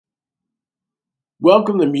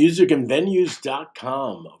Welcome to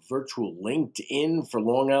MusicNVenues.com, a virtual LinkedIn for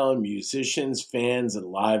Long Island musicians, fans, and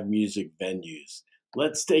live music venues.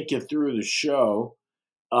 Let's take you through the show.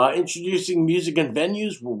 Introducing Music and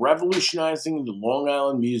Venues, we're revolutionizing the Long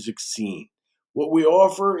Island music scene. What we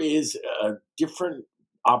offer is different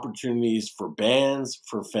opportunities for bands,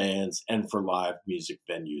 for fans, and for live music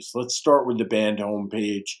venues. Let's start with the band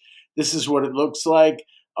homepage. This is what it looks like.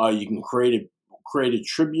 You can create a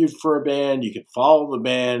tribute for a band. You can follow the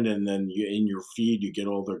band, and then in your feed you get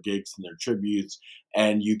all their gigs and their tributes.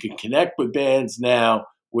 And you can connect with bands now,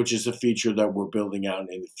 which is a feature that we're building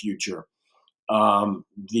out in the future.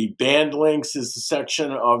 The band links is the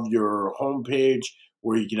section of your homepage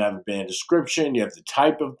where you can have a band description, you have the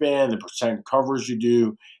type of band, the percent covers you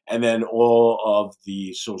do, and then all of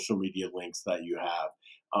the social media links that you have.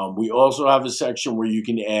 We also have a section where you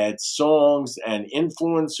can add songs and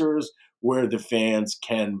influencers where the fans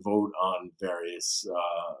can vote on various.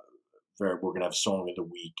 We're going to have song of the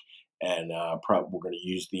week, and we're going to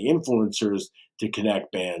use the influencers to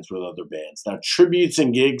connect bands with other bands. Now, tributes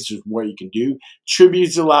and gigs is what you can do.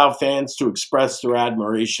 Tributes allow fans to express their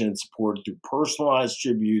admiration and support through personalized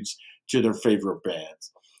tributes to their favorite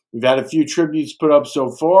bands. We've had a few tributes put up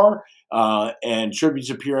so far, and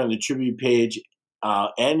tributes appear on the tribute page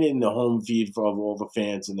and in the home feed of all the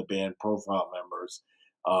fans and the band profile members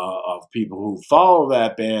of people who follow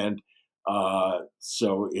that band.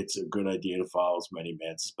 So it's a good idea to follow as many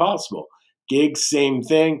bands as possible. Gigs, same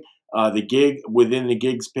thing. The gig within the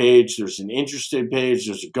gigs page, there's an interested page,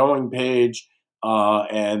 there's a going page,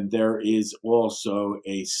 and there is also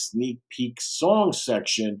a sneak peek song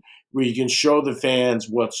section where you can show the fans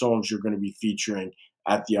what songs you're going to be featuring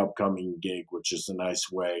at the upcoming gig, which is a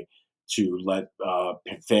nice way to let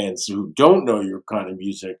fans who don't know your kind of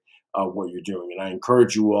music what you're doing. And I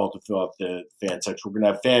encourage you all to fill out the fan section. We're going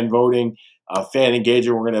to have fan voting, fan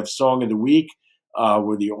engagement. We're going to have song of the week where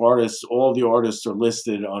all the artists are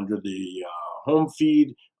listed under the home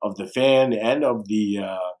feed of the fan and of the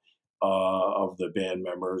band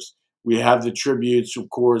members. We have the tributes, of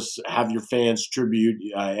course. Have your fans tribute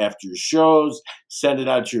after your shows. Send it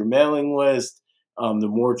out to your mailing list. The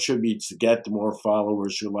more tributes you get, the more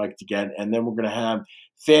followers you like to get. And then we're going to have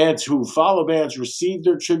fans who follow bands receive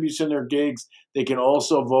their tributes and their gigs. They can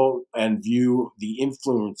also vote and view the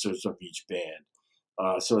influencers of each band.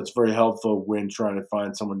 So it's very helpful when trying to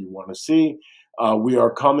find someone you want to see. We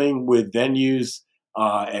are coming with venues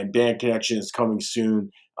and band connections coming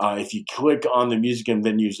soon. If you click on the Music and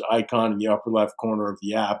Venues icon in the upper left corner of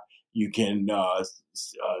the app, you can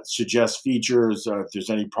suggest features if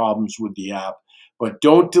there's any problems with the app. But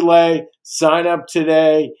don't delay. Sign up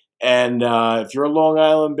today. And if you're a Long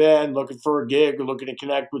Island band looking for a gig or looking to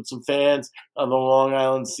connect with some fans on the Long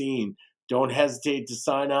Island scene, don't hesitate to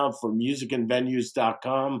sign up for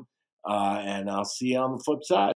MusicNVenues.com. And I'll see you on the flip side.